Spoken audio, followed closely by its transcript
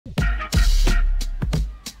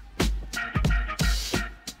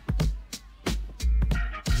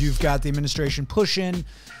You've got the administration pushing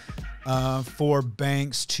for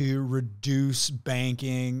banks to reduce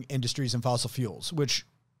banking industries and fossil fuels, which,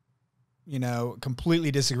 you know, completely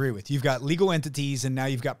disagree with. You've got legal entities, and now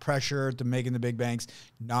you've got pressure to making the big banks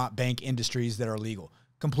not bank industries that are legal.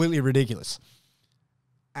 Completely ridiculous.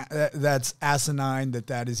 That's asinine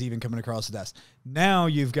that is even coming across the desk. Now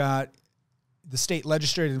you've got the state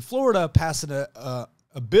legislature in Florida passing a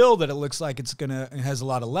bill that it looks like it has a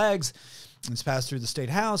lot of legs. It's passed through the state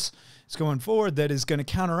house. It's going forward that is going to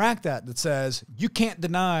counteract that says you can't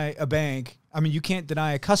deny a bank. I mean, you can't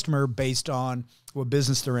deny a customer based on what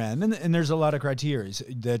business they're in. And there's a lot of criteria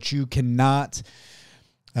that you cannot,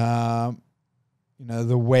 the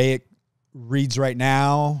way it reads right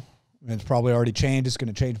now, and it's probably already changed. It's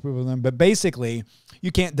going to change people with them. But basically,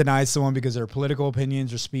 you can't deny someone because of their political opinions,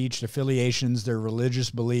 their speech, their affiliations, their religious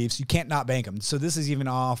beliefs. You can't not bank them. So this is even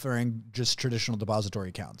offering just traditional depository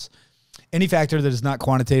accounts. Any factor that is not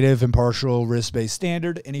quantitative, impartial, risk-based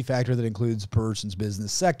standard, any factor that includes a person's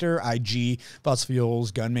business sector, i.g. fossil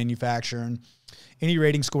fuels, gun manufacturing, any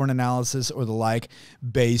rating score and analysis or the like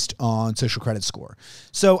based on social credit score.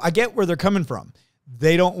 So I get where they're coming from.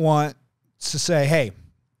 They don't want to say, hey,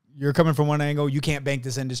 you're coming from one angle, you can't bank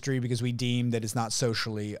this industry because we deem that it's not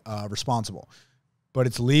socially responsible. But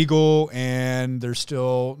it's legal and they're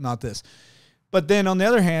still not this. But then on the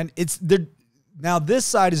other hand, now this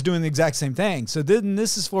side is doing the exact same thing. So then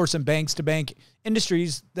this is forcing banks to bank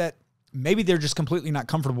industries that maybe they're just completely not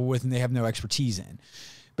comfortable with and they have no expertise in.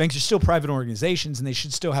 Banks are still private organizations and they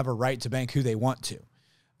should still have a right to bank who they want to.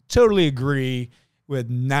 Totally agree with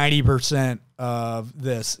 90% of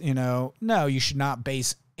this. No, you should not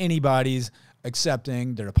base anybody's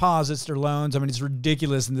accepting their deposits, their loans. I mean, it's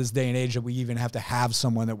ridiculous in this day and age that we even have to have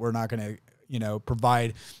someone that we're not going to,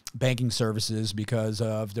 provide banking services because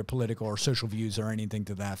of their political or social views or anything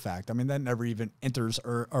to that fact. I mean, that never even enters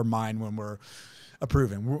our mind when we're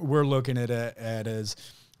approving. We're looking at it as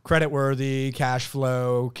creditworthy, cash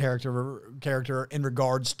flow, character in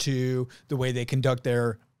regards to the way they conduct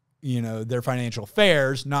their financial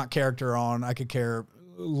affairs, not character on, I could care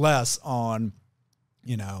less on,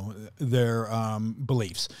 their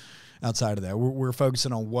beliefs outside of that. We're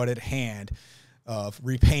focusing on what at hand of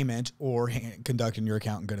repayment or conducting your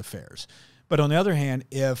account in good affairs. But on the other hand,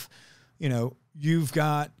 if, you've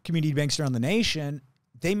got community banks around the nation,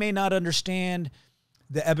 they may not understand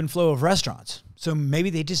the ebb and flow of restaurants. So maybe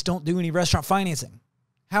they just don't do any restaurant financing.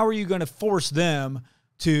 How are you going to force them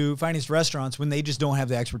to finance restaurants when they just don't have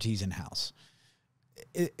the expertise in-house?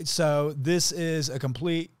 So this is a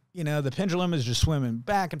complete, the pendulum is just swimming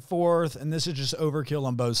back and forth, and this is just overkill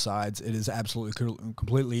on both sides. It is absolutely,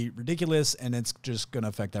 completely ridiculous, and it's just going to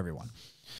affect everyone.